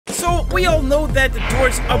So, we all know that the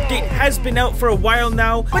Doors update has been out for a while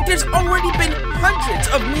now, but there's already been hundreds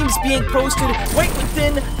of memes being posted right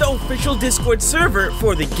within the official Discord server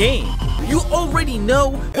for the game. You already know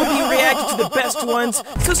we'll be reacting to the best ones,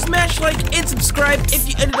 so smash like and subscribe if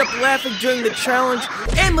you ended up laughing during the challenge,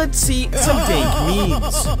 and let's see some dank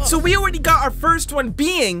memes. So we already got our first one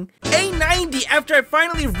being A90 after I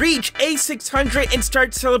finally reach A600 and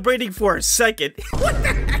start celebrating for a second. What the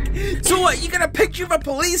heck? So what, you got a picture of a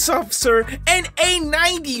police officer and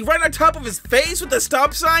A90 right on top of his face with a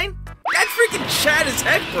stop sign? That's freaking Chad as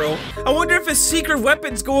heck, bro. I wonder if his secret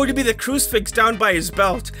weapon's going to be the crucifix down by his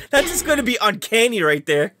belt. That's just gonna be uncanny right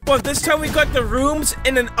there. Well, this time we got the rooms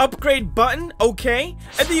and an upgrade button, okay.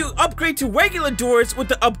 And then you upgrade to regular doors with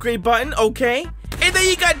the upgrade button, okay. And then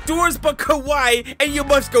you got Doors but Kawaii, and you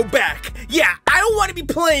must go back. Yeah, I don't want to be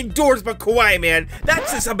playing Doors but Kawaii, man.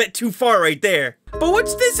 That's just a bit too far right there. But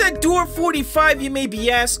what's this at door 45, you may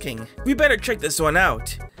be asking? We better check this one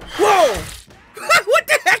out. Whoa! What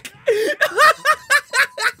the heck?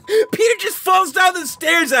 Peter just falls down the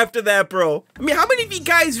stairs after that, bro. I mean, how many of you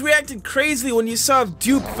guys reacted crazily when you saw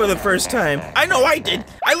Duke for the first time? I know I did.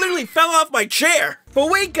 I literally fell off my chair. But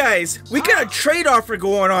wait, guys, we got a trade offer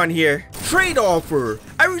going on here. Trade offer.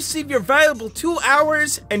 I receive your valuable 2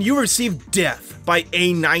 hours, and you receive death by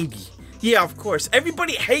A90. Yeah, of course.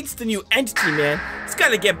 Everybody hates the new entity, man. It's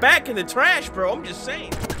gotta get back in the trash, bro. I'm just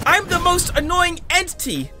saying. I'm the most annoying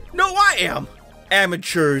entity. No, I am.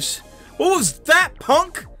 Amateurs. What was that,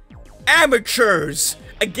 punk? Amateurs.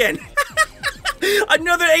 Again.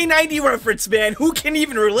 Another A90 reference, man. Who can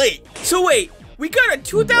even relate? So wait, we got a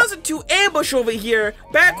 2002 Ambush over here,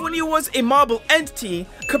 back when he was a mobile entity,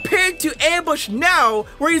 compared to Ambush now,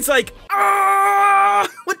 where he's like, ah,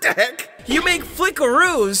 what the heck? You make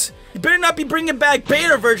flickaroos. You better not be bringing back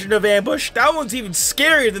beta version of Ambush. That one's even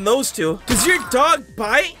scarier than those two. Does your dog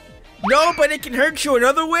bite? No, but it can hurt you in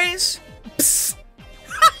other ways? Psst.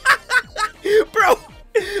 Bro.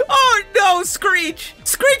 Oh no, Screech.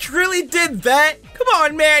 Screech really did that? Come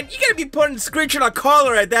on, man. You gotta be putting Screech on a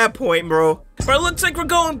collar at that point, bro. But it looks like we're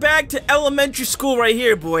going back to elementary school right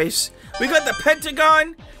here, boys. We got the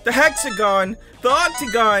pentagon, the hexagon, the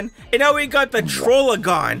octagon, and now we got the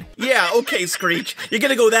trollagon. Yeah, okay, Screech. You're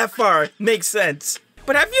gonna go that far. Makes sense.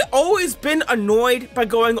 But have you always been annoyed by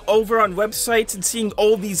going over on websites and seeing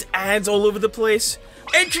all these ads all over the place?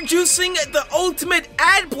 Introducing the ultimate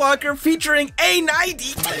ad blocker featuring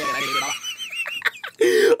A90.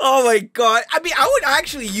 Oh my god. I mean, I would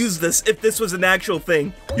actually use this if this was an actual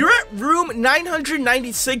thing. You're at room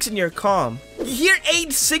 996 in your comm. You hear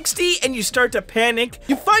age 60 and you start to panic.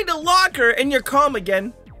 You find a locker and you're calm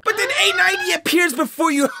again. But then A90 appears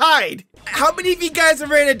before you hide. How many of you guys have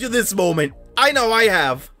ran into this moment? I know I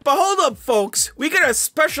have. But hold up, folks. We got a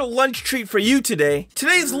special lunch treat for you today.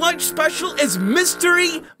 Today's lunch special is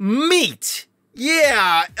mystery meat.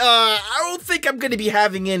 Yeah, I don't think I'm gonna be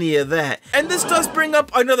having any of that. And this does bring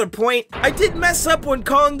up another point. I did mess up when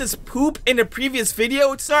calling this poop in a previous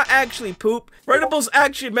video. It's not actually poop. Redables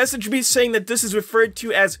actually messaged me saying that this is referred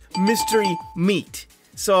to as mystery meat.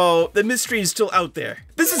 So, the mystery is still out there.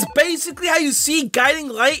 This is basically how you see Guiding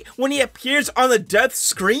Light when he appears on the death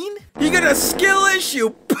screen. You got a skill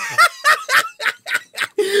issue.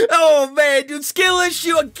 Oh man, dude, skill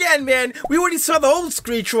issue again, man. We already saw the old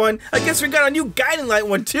Screech one. I guess we got a new Guiding Light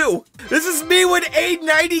one too. This is me when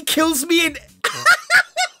A90 kills me and... Oh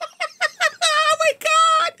my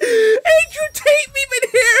god! Andrew Tate meme in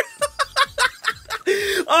here!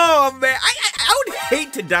 Oh man, I would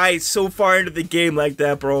hate to die so far into the game like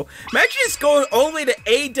that, bro. Imagine just going all the way to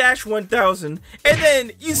A-1000 and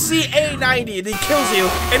then you see A90 and he kills you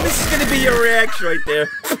and this is gonna be your reaction right there.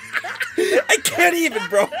 I can't even,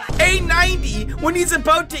 bro. A90 when he's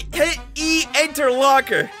about to hit E enter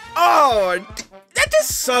locker. Oh, that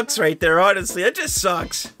just sucks right there, honestly. That just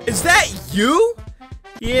sucks. Is that you?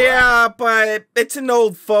 Yeah, but it's an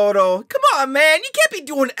old photo. Come on, man. You can't be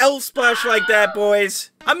doing L splash like that,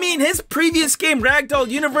 boys. I mean, his previous game, Ragdoll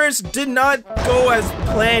Universe, did not go as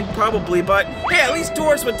planned, probably, but hey, at least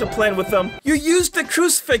Doors went to plan with them. You used the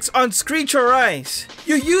crucifix on Screech or Ice.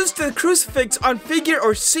 You used the crucifix on Figure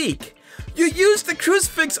or Seek. You used the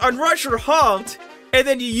crucifix on Rush or Halt. And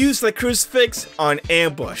then you use the crucifix on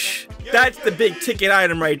Ambush. That's the big ticket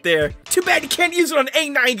item right there. Too bad you can't use it on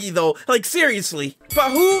A90 though, like seriously.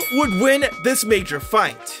 But who would win this major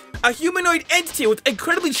fight? A humanoid entity with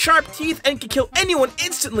incredibly sharp teeth and can kill anyone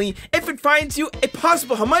instantly if it finds you a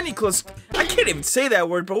possible homunculus. I can't even say that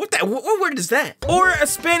word, bro. What word is that? Or a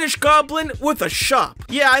Spanish goblin with a shop.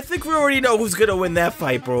 Yeah, I think we already know who's gonna win that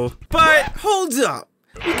fight, bro. But hold up.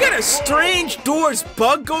 We got a strange Doors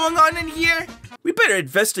bug going on in here. We better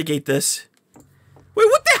investigate this. Wait,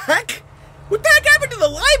 what the heck? What the heck happened to the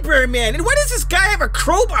library, man? And why does this guy have a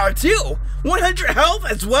crowbar, too? 100 health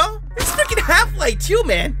as well? It's freaking Half-Life 2,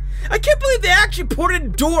 man. I can't believe they actually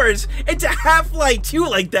ported Doors into Half-Life 2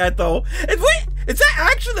 like that, though. And wait, is that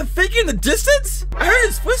actually the figure in the distance? I heard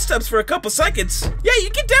his footsteps for a couple seconds. Yeah, you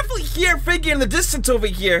can definitely hear a figure in the distance over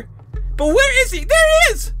here. But where is he? There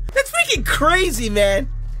he is! That's freaking crazy, man.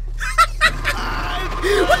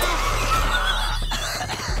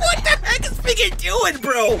 What the heck is figure doing,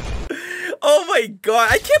 bro? Oh my god,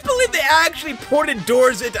 I can't believe they actually ported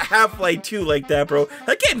Doors into Half-Life 2 like that, bro.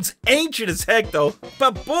 That game's ancient as heck, though.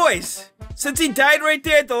 But boys, since he died right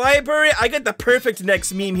there at the library, I got the perfect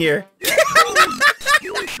next meme here.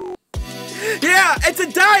 Yeah, it's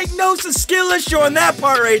a diagnosis skill issue on that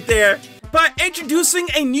part right there. But introducing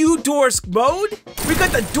a new Doors mode, we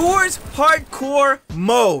got the Doors Hardcore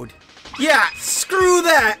mode. Yeah, screw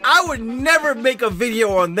that. I would never make a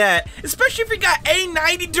video on that. Especially if you got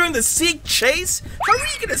A90 during the Seek chase. How are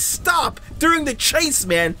you gonna stop during the chase,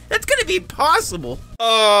 man? That's gonna be impossible.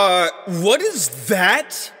 What is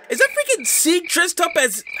that? Is that freaking Seek dressed up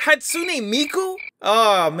as Hatsune Miku?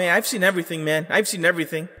 Oh, man, I've seen everything, man. I've seen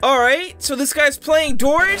everything. Alright, so this guy's playing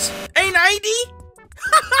Doors? A90?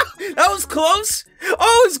 That was close.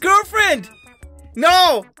 Oh, his girlfriend.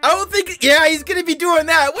 No, I don't think, yeah, he's gonna be doing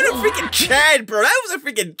that. What a freaking Chad, bro. That was a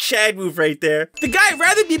freaking Chad move right there. The guy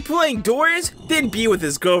rather be playing Doors than be with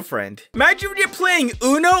his girlfriend. Imagine when you're playing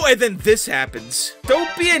Uno and then this happens.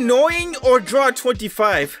 Don't be annoying or draw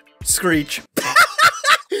 25. Screech.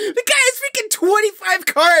 The guy has freaking 25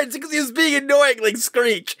 cards because he was being annoying like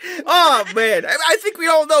Screech. Oh, man. I think we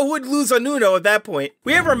all know who would lose on Uno at that point.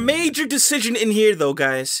 We have a major decision in here, though,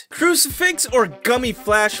 guys. Crucifix or gummy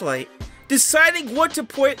flashlight? Deciding what to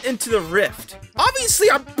point into the rift. Obviously,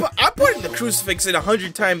 I'm putting the crucifix in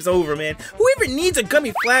 100 times over, man. Whoever needs a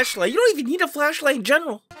gummy flashlight? You don't even need a flashlight in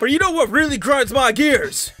general. But you know what really grinds my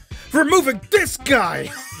gears? Removing this guy.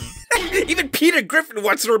 Even Peter Griffin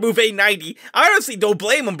wants to remove A90. I honestly don't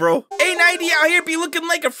blame him, bro. A90 out here be looking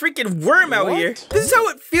like a freaking worm out here. This is how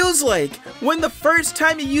it feels like when the first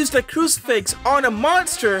time you used a crucifix on a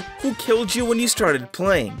monster who killed you when you started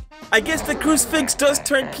playing. I guess the crucifix does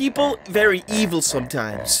turn people very evil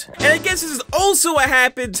sometimes. And I guess this is also what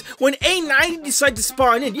happens when A90 decides to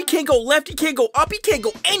spawn in. You can't go left, you can't go up, you can't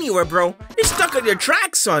go anywhere, bro. You're stuck on your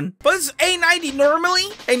track, son. But this is A90 normally,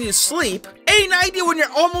 and you sleep. A90 when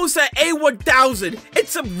you're almost at A1000.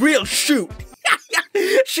 It's some real shoot.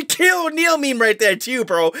 Shaquille O'Neal meme right there too,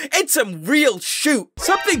 bro. It's some real shoot.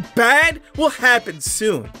 Something bad will happen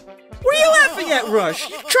soon. What are you laughing at, Rush?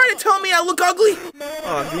 You trying to tell me I look ugly?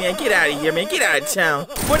 Oh, man, get out of here, man. Get out of town.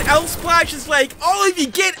 When Elf Splash is like, all of you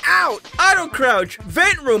get out. Auto crouch,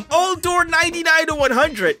 vent room, old door 99 to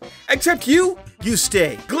 100. Except you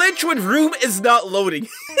stay. Glitch when room is not loading.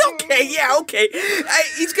 Okay, yeah, okay.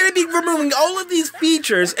 He's gonna be removing all of these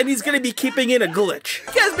features and he's gonna be keeping in a glitch.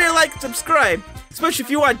 You guys better like and subscribe, especially if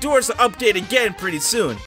you want Doors to update again pretty soon.